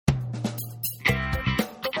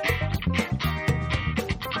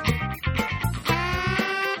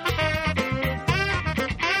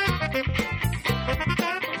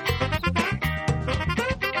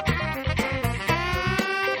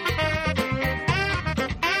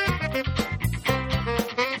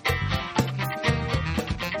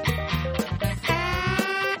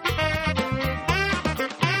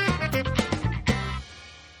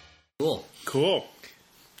Cool.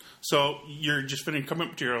 So you're just coming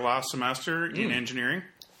up to your last semester in engineering?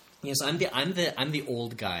 Yes, I'm the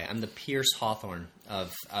old guy. I'm the Pierce Hawthorne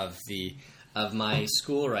of my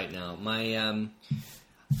school right now.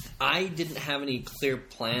 I didn't have any clear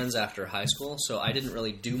plans after high school, so I didn't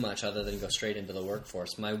really do much other than go straight into the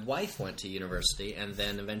workforce. My wife went to university and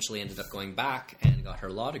then eventually ended up going back and got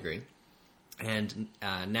her law degree. And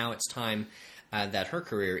now it's time that her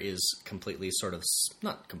career is completely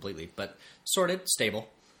not completely, but sorted, stable,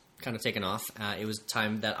 kind of taken off. It was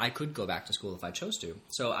time that I could go back to school if I chose to.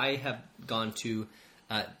 So I have gone to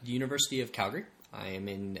the University of Calgary. I am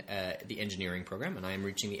in the engineering program, and I am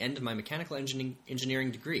reaching the end of my mechanical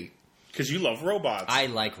engineering degree. Because you love robots. I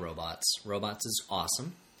like robots. Robots is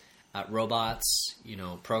awesome. Robots,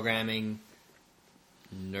 programming,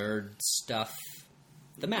 nerd stuff,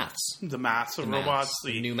 the maths. The maths of robots.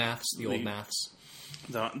 The new maths, the old maths.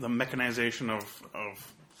 The mechanization of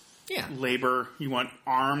labor. You want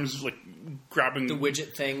arms, like grabbing... The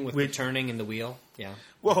widget thing with the turning and the wheel. Yeah.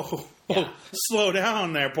 Whoa. Yeah. Slow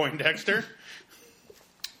down there, Poindexter.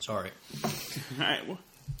 Sorry. All right.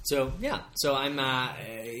 So I'm,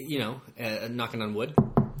 knocking on wood,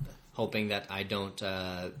 hoping that I don't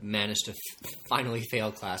manage to finally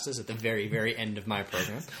fail classes at the very, very end of my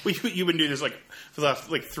program. You've been doing this for the last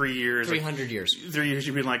 3 years. 300 years. 3 years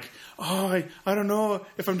you've been like, I don't know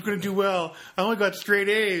if I'm going to do well. I only got straight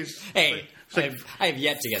A's. Hey, I have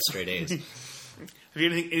yet to get straight A's. Have you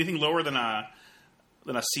anything lower than a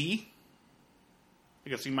C?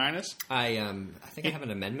 Like a C minus? I think I have an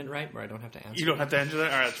amendment right where I don't have to answer. You don't have to answer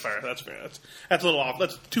that? All right, that's fair. That's a little off.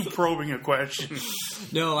 That's too probing a question.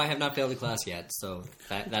 No, I have not failed a class yet, so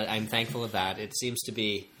that I'm thankful of that. It seems to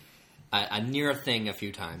be a near thing a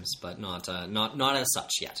few times, but not as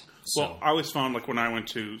such yet. So. Well, I always found when I went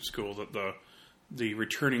to school that the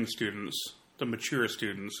returning students, the mature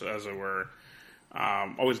students, as it were,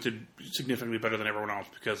 always did significantly better than everyone else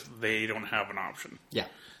because they don't have an option. Yeah.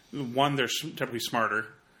 One, they're typically smarter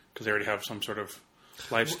because they already have some sort of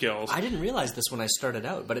life skills. I didn't realize this when I started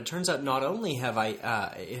out, but it turns out not only have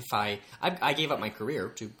I gave up my career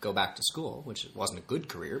to go back to school, which wasn't a good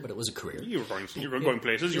career, but it was a career. You were going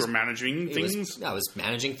places. You were managing things. I was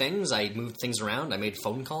managing things. I moved things around. I made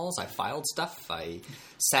phone calls. I filed stuff. I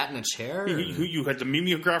sat in a chair. You had the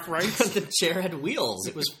mimeograph rights. The chair had wheels.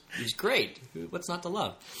 It was great. What's not to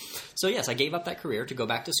love? So yes, I gave up that career to go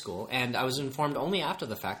back to school, and I was informed only after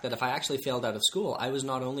the fact that if I actually failed out of school, I was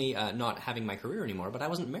not only not having my career anymore, but I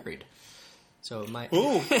wasn't married. So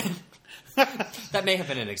Ooh. That may have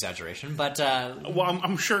been an exaggeration, but well,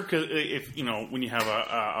 I'm sure because if when you have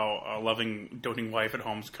a loving, doting wife at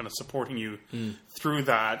home, kind of supporting you through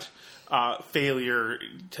that, failure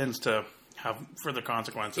tends to have further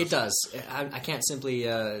consequences. It does. I can't simply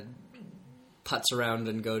putz around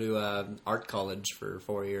and go to art college for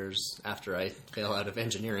 4 years after I fail out of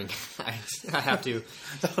engineering. I have to.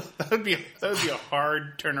 That would be a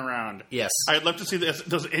hard turnaround. Yes, I'd love to see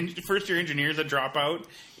those first year engineers that drop out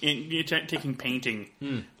taking painting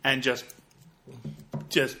and just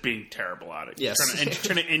being terrible at it. Yes,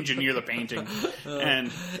 trying to engineer the painting.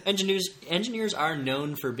 And engineers are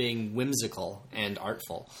known for being whimsical and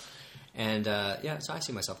artful. And so I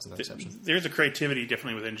see myself as no exception. There's a creativity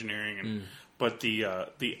definitely with engineering, but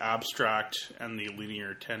the abstract and the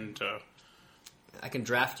linear tend to. I can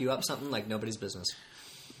draft you up something like nobody's business.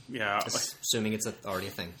 Yeah, assuming it's already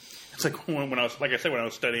a thing. It's like when I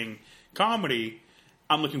was studying comedy,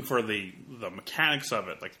 I'm looking for the mechanics of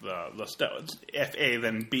it, like the FA,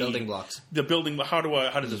 then B, building blocks. The building. How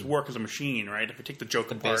does this work as a machine? Right? If I take the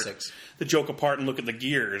joke apart, basics. The joke apart and look at the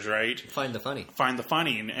gears, right? Find the funny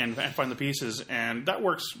and find the pieces, and that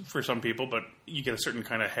works for some people. But you get a certain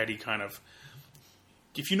kind of heady kind of.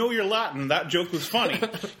 If you know your Latin, that joke was funny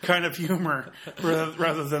kind of humor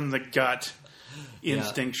rather than the gut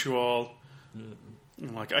instinctual.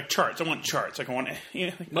 Like charts. I want charts.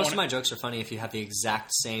 Most of my jokes are funny if you have the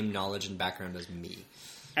exact same knowledge and background as me.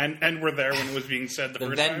 And we're there when it was being said the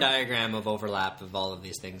first time. The Venn diagram of overlap of all of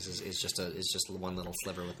these things is just one little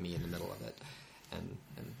sliver with me in the middle of it, and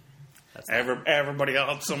that's everybody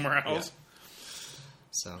else somewhere else.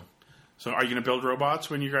 Yeah. So are you going to build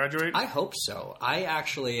robots when you graduate? I hope so. I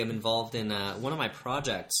actually am involved in one of my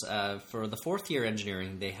projects for the fourth year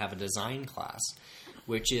engineering. They have a design class.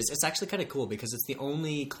 It's actually kind of cool because it's the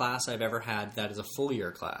only class I've ever had that is a full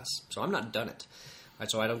year class. So I'm not done it. Right,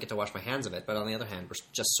 so I don't get to wash my hands of it, but on the other hand, we're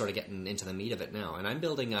just sort of getting into the meat of it now. And I'm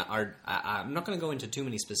building I'm not going to go into too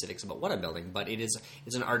many specifics about what I'm building, but it's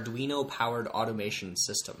an Arduino-powered automation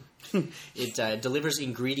system. It delivers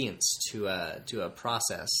ingredients to a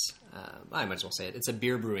process. I might as well say it. It's a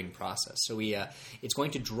beer brewing process. So it's going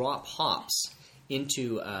to drop hops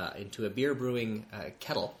into a beer brewing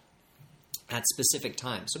kettle at specific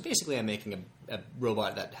times. So basically, I'm making a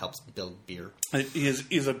robot that helps build beer. It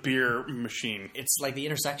is a beer machine. It's like the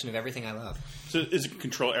intersection of everything I love. So is it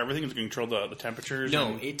control everything? Does it control the temperatures?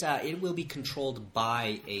 No, it will be controlled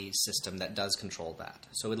by a system that does control that.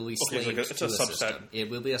 So it'll be slaved it's a to a subset. system. It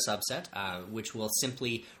will be a subset, which will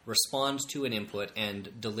simply respond to an input and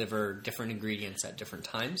deliver different ingredients at different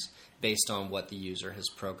times based on what the user has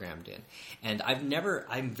programmed in. And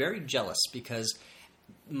I'm very jealous because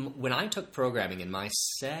when I took programming in my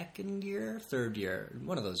second year, third year,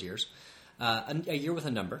 one of those years, a year with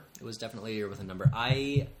a number, it was definitely a year with a number,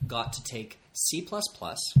 I got to take C++,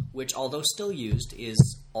 which although still used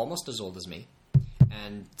is almost as old as me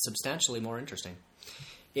and substantially more interesting.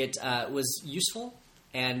 It was useful,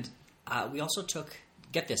 and we also took,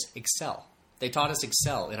 get this, Excel. They taught us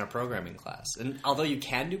Excel in our programming class. And although you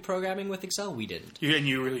can do programming with Excel, we didn't. And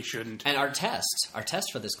you really shouldn't. And our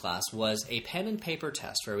test for this class was a pen and paper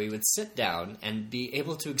test where we would sit down and be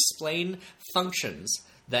able to explain functions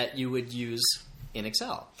that you would use in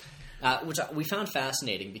Excel, which we found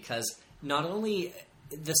fascinating because not only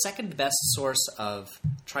the second best source of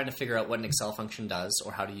trying to figure out what an Excel function does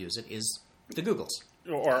or how to use it is the Googles.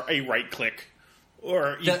 Or a right click.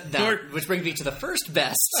 Which brings me to the first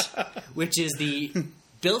best, which is the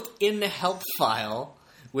built-in help file,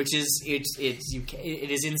 which is it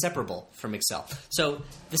is inseparable from Excel. So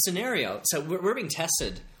the scenario, we're being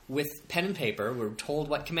tested with pen and paper. We're told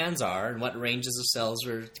what commands are and what ranges of cells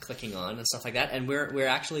we're clicking on and stuff like that, and we're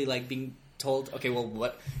actually like being told, okay, well,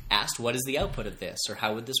 what is the output of this, or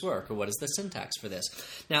how would this work, or what is the syntax for this?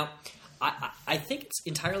 Now, I think it's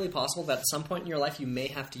entirely possible that at some point in your life you may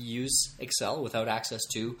have to use Excel without access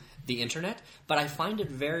to the internet, but I find it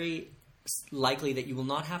very likely that you will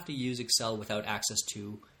not have to use Excel without access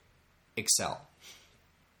to Excel.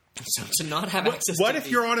 So to not have access What to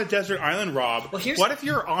if you're on a desert island, Rob? Well, what if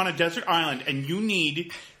you're on a desert island and you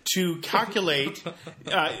need to calculate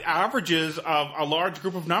averages of a large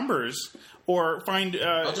group of numbers or find...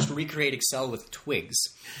 I'll just recreate Excel with twigs.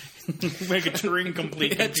 Make a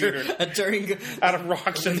Turing-complete computer. A Turing out of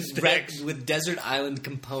rocks and sticks. With desert island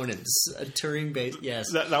components. A Turing-based,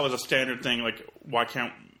 yes. That was a standard thing. Like, why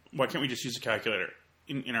can't we just use a calculator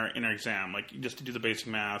in our exam? Like, just to do the basic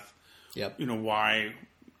math. Yep. You know, why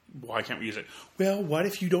can't we use it? Well, what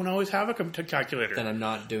if you don't always have a calculator? Then I'm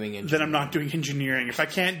not doing engineering. Then I'm not doing engineering. If I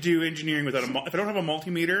can't do engineering without if I don't have a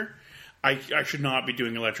multimeter, I should not be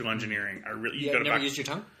doing electrical engineering. You never used your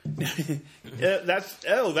tongue?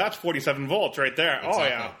 That's 47 volts right there. Exactly.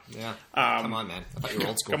 Oh yeah. Come on, man. I thought you were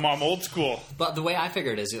old school. Come on, old school. But the way I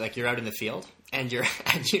figure it is, like, you're out in the field and you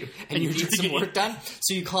need some work done,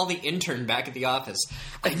 so you call the intern back at the office.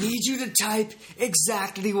 I need you to type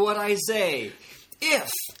exactly what I say.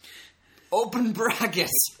 If open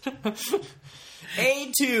brackets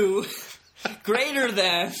A2 greater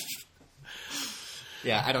than.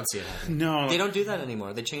 Yeah, I don't see it happening. No, they don't do that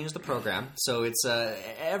anymore. They changed the program, so it's the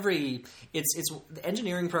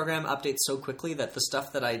engineering program updates so quickly that the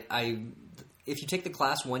stuff that I if you take the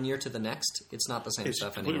class 1 year to the next, it's not the same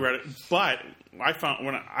stuff anymore. But I found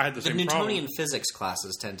when I had the same problem. The Newtonian physics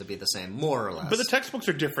classes tend to be the same, more or less. But the textbooks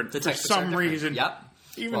are different for some reason. Yep.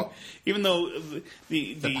 Even though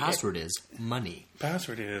the password is money.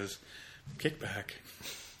 Password is kickback.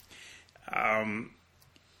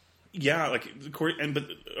 Yeah, like but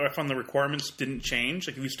I found the requirements didn't change.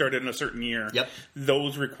 Like if you started in a certain year,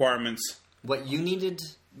 those requirements. What you needed,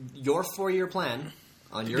 your 4-year plan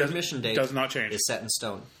on your admission date does not change. Is set in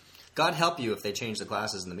stone. God help you if they change the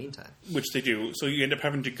classes in the meantime. Which they do. So you end up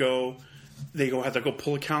having to go. Have to go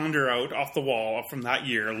pull a calendar out off the wall from that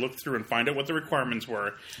year, look through and find out what the requirements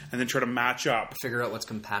were, and then try to match up. Figure out what's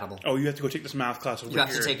compatible. Oh, you have to go take this math class over here. You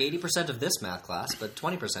have to take 80% of this math class, but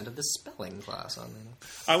 20% of this spelling class.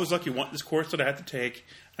 I was lucky. This course that I had to take,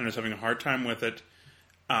 and I was having a hard time with it.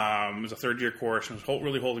 It was a third-year course, and it was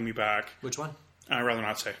really holding me back. Which one? I'd rather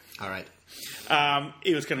not say. All right.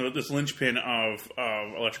 It was kind of this linchpin of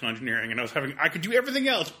electrical engineering, and I could do everything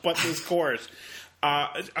else but this course.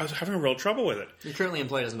 I was having real trouble with it. You're currently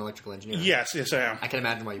employed as an electrical engineer. Yes, I am. I can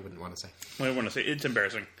imagine why you wouldn't want to say. I want to say it's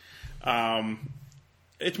embarrassing.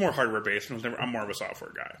 It's more hardware based. I'm more of a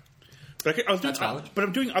software guy. But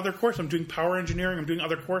I'm doing other courses. I'm doing power engineering. I'm doing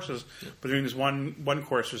other courses. But doing this one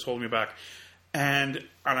course was holding me back. And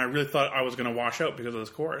I really thought I was going to wash out because of this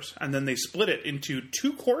course. And then they split it into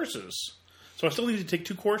 2 courses. So I still needed to take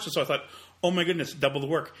 2 courses. So I thought, oh my goodness, double the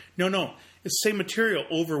work. No, it's the same material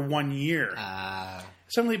over 1 year.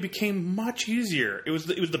 Suddenly it became much easier. It was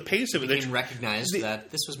the pace of it. They recognized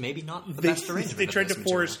that this was maybe not the best arrangement. They tried to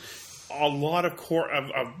force a lot of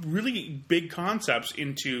really big concepts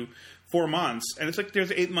into 4 months. And it's like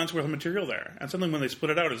there's 8 months worth of material there. And suddenly when they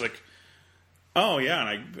split it out, it's like, oh yeah,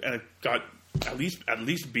 and I got at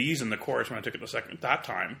least B's in the course when I took it that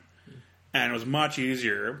time, and it was much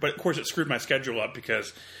easier. But of course, it screwed my schedule up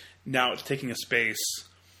because now it's taking a space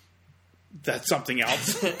that's something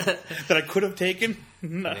else that I could have taken.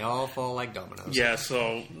 They all fall like dominoes. Yeah,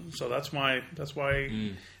 so that's why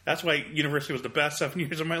university was the best 7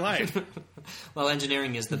 years of my life. Well,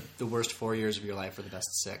 engineering is the worst 4 years of your life for the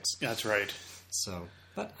best 6. That's right. So,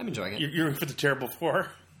 but I'm enjoying it. You're for the terrible 4.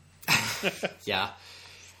 Yeah.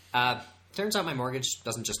 Turns out my mortgage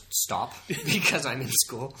doesn't just stop because I'm in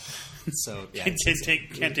school. So yeah, can't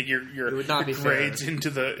take your grades into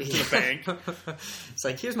the bank. It's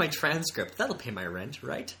like, here's my transcript. That'll pay my rent,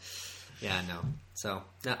 right? Yeah, no. So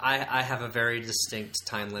now I have a very distinct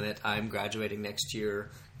time limit. I'm graduating next year,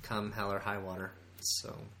 come hell or high water.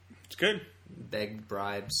 So it's good. Beg,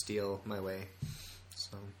 bribe, steal my way.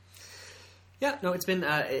 So. Yeah, no, it's been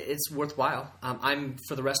it's worthwhile. I'm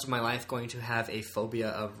for the rest of my life going to have a phobia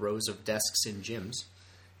of rows of desks in gyms.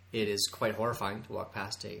 It is quite horrifying to walk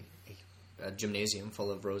past a gymnasium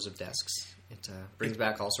full of rows of desks. It brings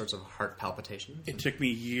back all sorts of heart palpitations. It took me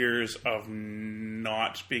years of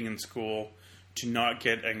not being in school to not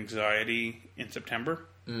get anxiety in September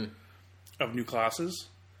of new classes,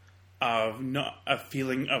 of not a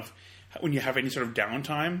feeling of when you have any sort of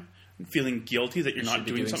downtime. Feeling guilty that you're not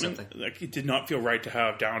doing something. Like, it did not feel right to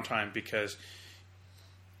have downtime because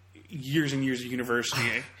years and years of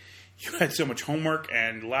university, you had so much homework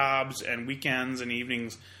and labs and weekends and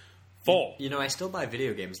evenings full. You know, I still buy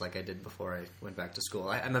video games like I did before I went back to school.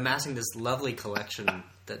 I'm amassing this lovely collection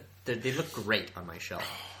that they look great on my shelf.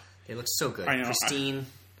 They look so good, pristine,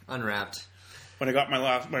 unwrapped. When I got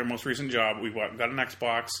my most recent job, we got an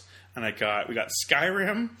Xbox, and we got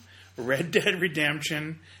Skyrim, Red Dead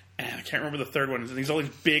Redemption. And I can't remember the third one. These all these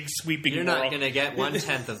big sweeping. You're not going to get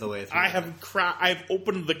 1/10 of the way through. I've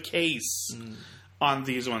opened the case on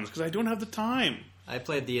these ones because I don't have the time. I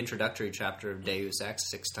played the introductory chapter of Deus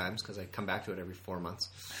Ex 6 times because I come back to it every 4 months.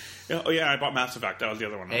 Oh yeah, I bought Mass Effect. That was the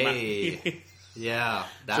other one. Hey, yeah,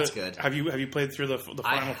 that's good. Have you played through the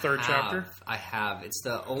final third chapter? I have. It's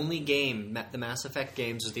the only game. The Mass Effect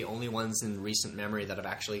games are the only ones in recent memory that I've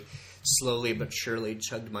actually slowly but surely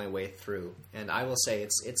chugged my way through. And I will say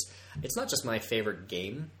it's not just my favorite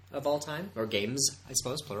game of all time, or games, I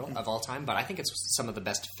suppose, plural, of all time, but I think it's some of the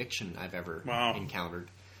best fiction I've ever encountered.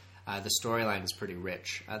 The storyline is pretty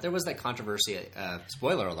rich. There was that controversy,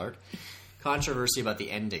 spoiler alert, controversy about the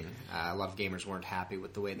ending. A lot of gamers weren't happy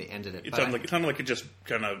with the way they ended it. It sounded like it just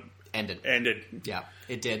kind of ended. Yeah,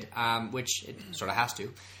 it did, which it sort of has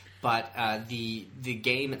to. But the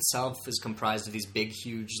game itself is comprised of these big,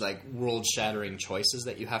 huge, like world-shattering choices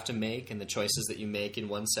that you have to make, and the choices that you make in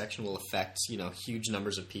one section will affect huge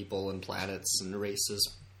numbers of people and planets and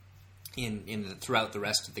races throughout the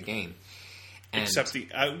rest of the game. And except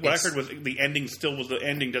what I heard was the ending still was the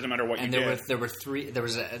ending. Doesn't matter what you did. And there were three. There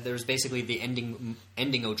was basically the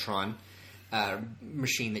endingotron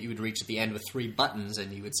machine that you would reach at the end with 3 buttons,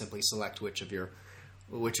 and you would simply select which of your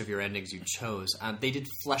endings you chose. They did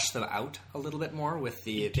flesh them out a little bit more with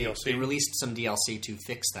the DLC. They released some DLC to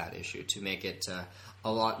fix that issue, to make it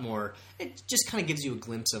a lot more. It just kind of gives you a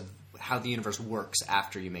glimpse of how the universe works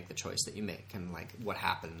after you make the choice that you make, and like what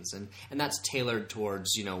happens, and that's tailored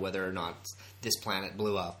towards whether or not this planet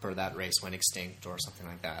blew up or that race went extinct or something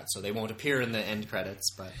like that. So they won't appear in the end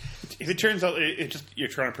credits. But if it turns out you're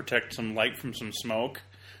trying to protect some light from some smoke,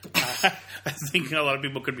 I think a lot of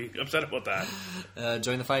people could be upset about that.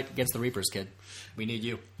 Join the fight against the Reapers, kid. We need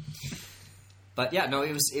you. But yeah, no,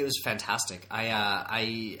 it was fantastic.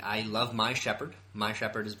 I love My Shepherd. My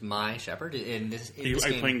Shepherd is my Shepherd in this. Are you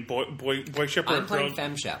playing boy Shepherd? I'm playing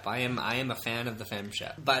Femme Shep. I am a fan of the Femme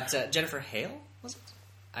Shep. But Jennifer Hale, was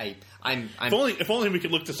it? If only we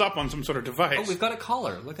could look this up on some sort of device. Oh, we've got a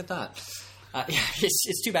caller. Look at that.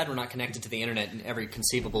 It's too bad we're not connected to the internet in every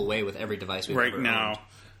conceivable way with every device we've ever now. owned.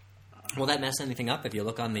 Will that mess anything up if you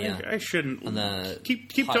look on the? I shouldn't. On the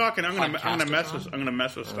keep talking. I'm gonna mess with. I'm gonna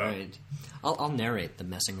mess with stuff. All right. I'll narrate the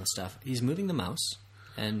messing with stuff. He's moving the mouse,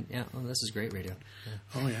 and this is great radio.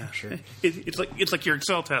 Yeah. Oh yeah, sure. It's like your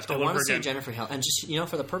Excel test all over again. I want to say Jennifer Hill, and just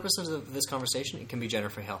for the purposes of this conversation, it can be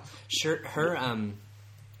Jennifer Hill. Sure, her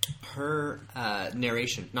her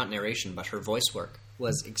narration, not narration, but her voice work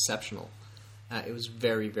was exceptional. It was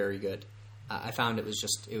very, very good. I found it was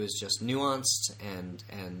just nuanced and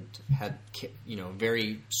had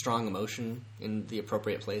very strong emotion in the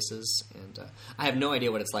appropriate places. And I have no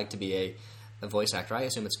idea what it's like to be a voice actor. I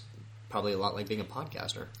assume it's probably a lot like being a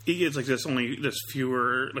podcaster. It's like there's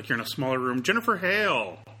fewer, like you're in a smaller room. Jennifer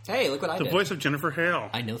Hale. Hey, look what I did. The voice of Jennifer Hale.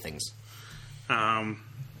 I know things. Yeah,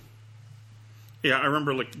 I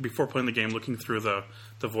remember like before playing the game, looking through the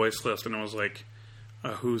voice list, and it was like a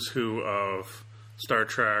who's who of Star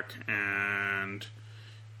Trek, and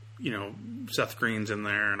Seth Green's in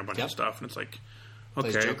there, and a bunch of stuff, and it's like,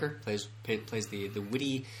 okay, plays Joker, plays the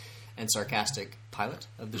witty and sarcastic pilot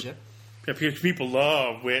of the ship. Yeah, people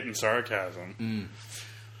love wit and sarcasm. Mm.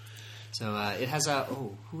 So it has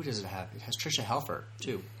who does it have? It has Tricia Helfer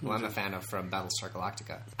too, who I'm a fan of from Battlestar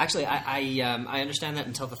Galactica. Actually, I understand that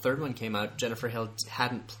until the third one came out, Jennifer Hale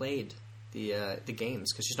hadn't played the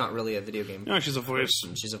games because she's not really a video game. No, she's a voice.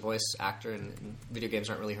 Person. She's a voice actor, and video games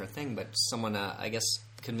aren't really her thing. But someone, I guess,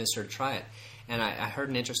 convinced her to try it. And I heard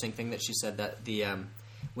an interesting thing that she said that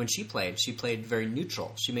when she played very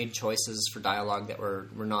neutral. She made choices for dialogue that were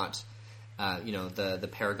not. The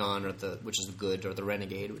Paragon, which is the good, or the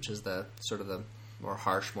Renegade, which is the sort of the more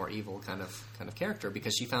harsh, more evil kind of character,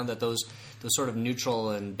 because she found that those sort of neutral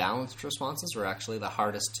and balanced responses were actually the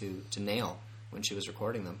hardest to nail when she was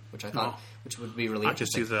recording them, which I thought which would be really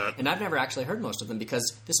interesting. I can see that. And I've never actually heard most of them,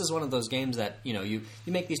 because this is one of those games that you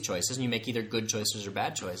make these choices and you make either good choices or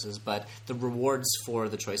bad choices, but the rewards for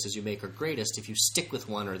the choices you make are greatest if you stick with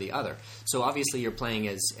one or the other. So obviously you're playing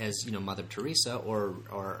as Mother Teresa or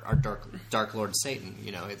our Dark Lord Satan.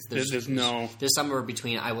 There's somewhere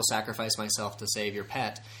between I will sacrifice myself to save your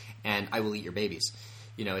pet and I will eat your babies.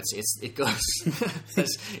 It goes.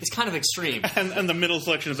 it's kind of extreme, and the middle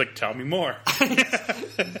selection is like, tell me more.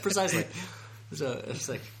 Precisely. So it's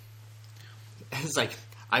like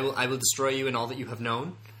I will destroy you and all that you have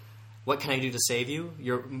known. What can I do to save you?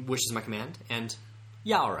 Your wish is my command. And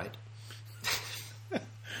yeah, all right.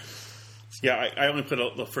 Yeah, I only played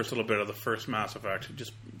the first little bit of the first Mass Effect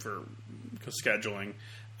just for scheduling,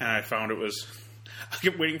 and I found I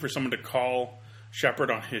kept waiting for someone to call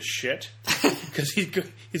Shepard on his shit, because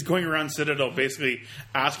he's going around Citadel basically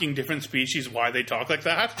asking different species why they talk like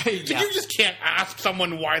that. Yeah. You just can't ask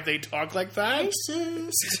someone why they talk like that.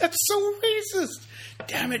 Racist. That's so racist.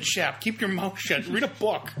 Damn it, Shep. Keep your mouth shut. Read a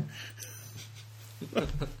book.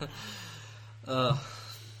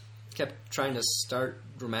 Kept trying to start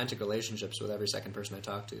romantic relationships with every second person I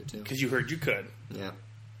talked to, too. Because you heard you could. Yeah.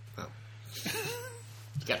 Well.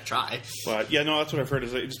 You gotta try. But yeah, no, that's what I've heard.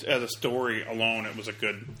 Is just as a story alone, it was a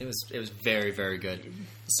good. It was very, very good.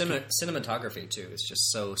 Cinematography too. It's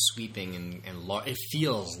just so sweeping and it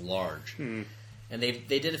feels large. And they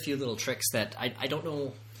did a few little tricks that I don't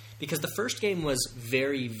know, because the first game was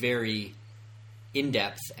very, very in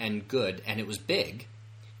depth and good, and it was big,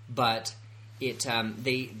 but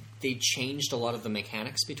they changed a lot of the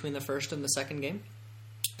mechanics between the first and the second game.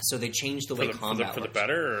 So they changed the way combat works. For the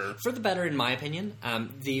better? Or? For the better, in my opinion.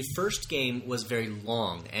 The first game was very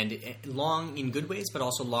long, and long in good ways, but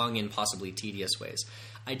also long in possibly tedious ways.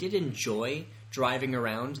 I did enjoy driving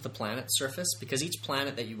around the planet's surface, because each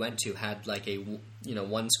planet that you went to had like a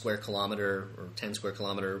 1 square kilometer or 10 square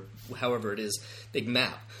kilometer, however it is, big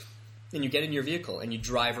map. And you get in your vehicle and you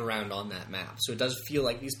drive around on that map. So it does feel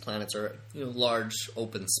like these planets are large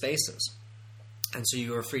open spaces. And so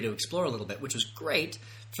you were free to explore a little bit, which was great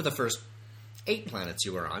for the first 8 planets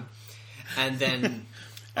you were on. And then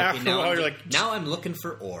after a while, you're like, now I'm looking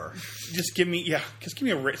for ore. Just give me a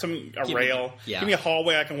rail. Yeah. Give me a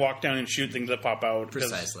hallway I can walk down and shoot things that pop out.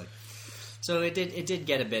 Precisely. So it did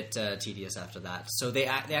get a bit tedious after that. So they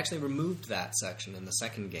actually removed that section in the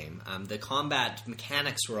second game. The combat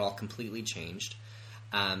mechanics were all completely changed.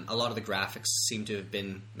 A lot of the graphics seem to have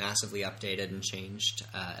been massively updated and changed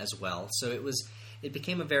as well. So it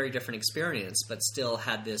became a very different experience, but still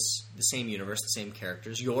had the same universe, the same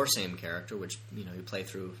characters, your same character, which you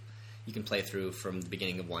can play through from the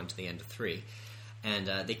beginning of 1 to the end of 3. And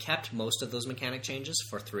they kept most of those mechanic changes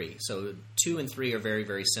for 3. So 2 and 3 are very,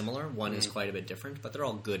 very similar. 1 is quite a bit different, but they're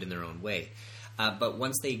all good in their own way. But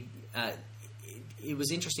once they... it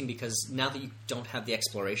was interesting because now that you don't have the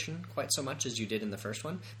exploration quite so much as you did in the first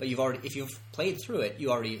one, but if you've played through it,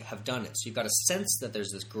 you already have done it. So you've got a sense that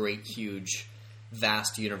there's this great, huge,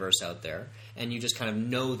 vast universe out there, and you just kind of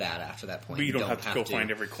know that after that point. But you don't have to go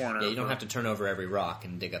find every corner. Yeah, you don't have to turn over every rock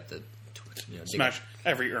and dig up the... smash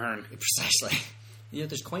every urn. Precisely.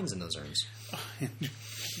 There's coins in those urns.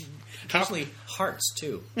 Occasionally hearts,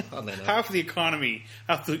 too. Oddly enough. Half the economy,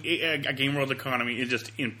 a Game World economy is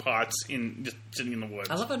just in pots, just sitting in the woods.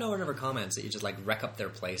 I love how no one ever comments that you just, like, wreck up their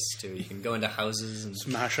place, too. You can go into houses and...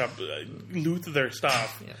 Smash up, loot their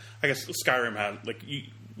stuff. Yeah. I guess Skyrim had, like,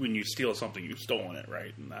 when you steal something, you've stolen it,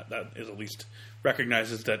 right? And that is at least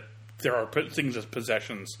recognizes that there are things as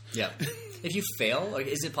possessions. Yeah. If you fail, like,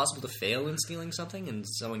 is it possible to fail in stealing something and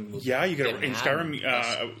someone will Yeah, you get in mad?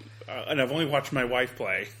 Skyrim, and I've only watched my wife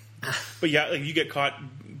play. But yeah, like you get caught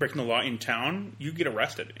breaking the law in town, you get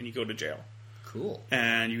arrested and you go to jail. Cool.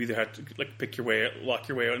 And you either have to like lock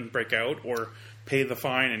your way out and break out, or pay the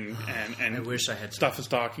fine and I wish I had stuff is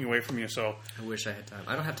stalking away from you. So I wish I had time.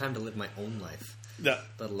 I don't have time to live my own life, let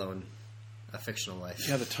alone a fictional life.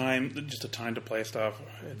 Yeah, the time to play stuff.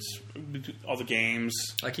 It's all the games.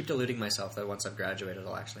 I keep deluding myself that once I've graduated,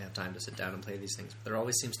 I'll actually have time to sit down and play these things. But there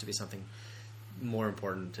always seems to be something more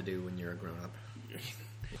important to do when you're a grown up.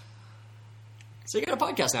 So you got a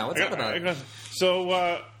podcast now. What's that about?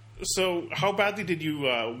 So how badly did you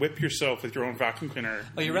whip yourself with your own vacuum cleaner?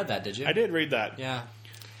 Oh, you read that, did you? I did read that. Yeah.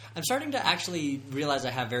 I'm starting to actually realize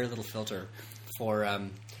I have very little filter for...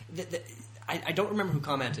 I don't remember who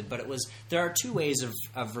commented, but it was... There are two ways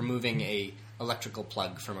of removing a electrical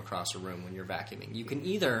plug from across a room when you're vacuuming. You can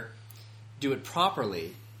either do it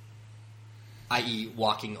properly, i.e.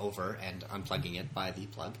 walking over and unplugging it by the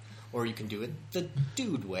plug, or you can do it the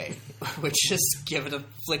dude way, which is give it a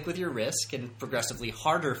flick with your wrist and progressively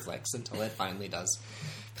harder flicks until it finally does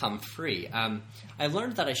come free. I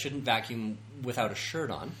learned that I shouldn't vacuum without a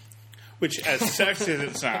shirt on. Which, as sexy as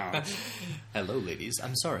it sounds. Hello, ladies.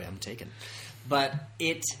 I'm sorry, I'm taken. But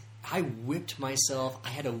I whipped myself. I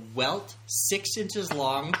had a welt 6 inches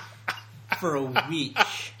long for a week.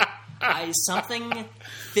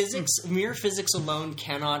 Mere physics alone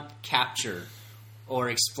cannot capture or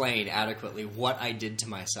explain adequately what I did to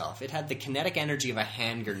myself. It had the kinetic energy of a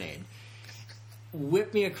hand grenade.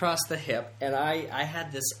 Whipped me across the hip, and I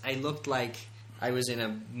had this... I looked like I was in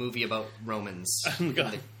a movie about Romans in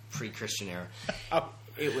the pre-Christian era.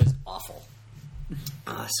 It was awful.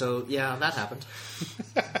 So, yeah, that happened.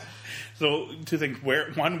 So, 2 things. Wear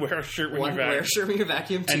a shirt when you vacuum. Wear a shirt when you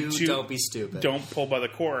vacuum. 2, don't be stupid. Don't pull by the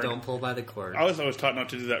cord. Don't pull by the cord. I was always taught not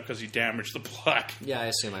to do that because you damage the plug. Yeah, I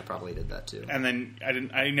assume I probably did that too. And then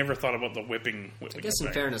I never thought about the whipping. I guess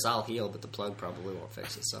in fairness, I'll heal, but the plug probably won't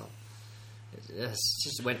fix it. So it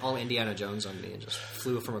just went all Indiana Jones on me and just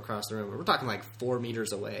flew from across the room. We're talking like 4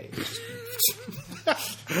 meters away.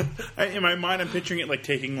 In my mind, I'm picturing it like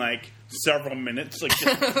taking like several minutes, like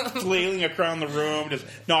just flailing around the room, just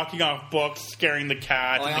knocking off books, scaring the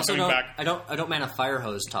cat, and coming back. I don't man a fire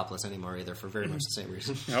hose topless anymore either, for very much the same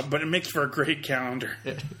reason. No, but it makes for a great calendar.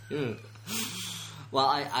 Well,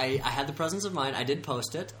 I had the presence of mind. I did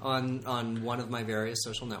post it on one of my various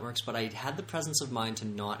social networks, but I had the presence of mind to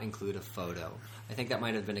not include a photo. I think that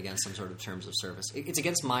might have been against some sort of terms of service. It's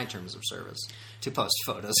against my terms of service to post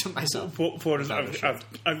photos of myself. Photos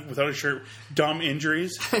without a shirt. Dumb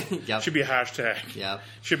injuries. Yep. Should be a hashtag. Yep.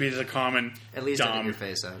 Should be just a common. At least edit your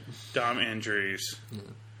face out. Dumb injuries. Yeah.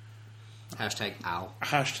 Hashtag ow.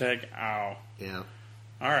 Hashtag ow. Yeah.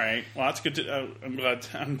 All right. Well, that's good.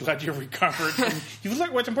 I'm glad you recovered. You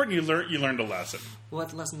learned what's important. You learned a lesson.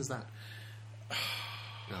 What lesson is that?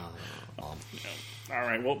 All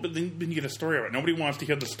right. Well, but then you get a story of it. Nobody wants to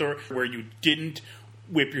hear the story where you didn't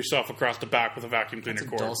whip yourself across the back with a vacuum cleaner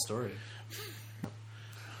cord. It's a dull story.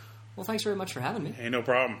 Well, thanks very much for having me. Hey, no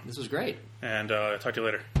problem. This was great. And talk to you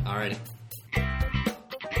later. All righty.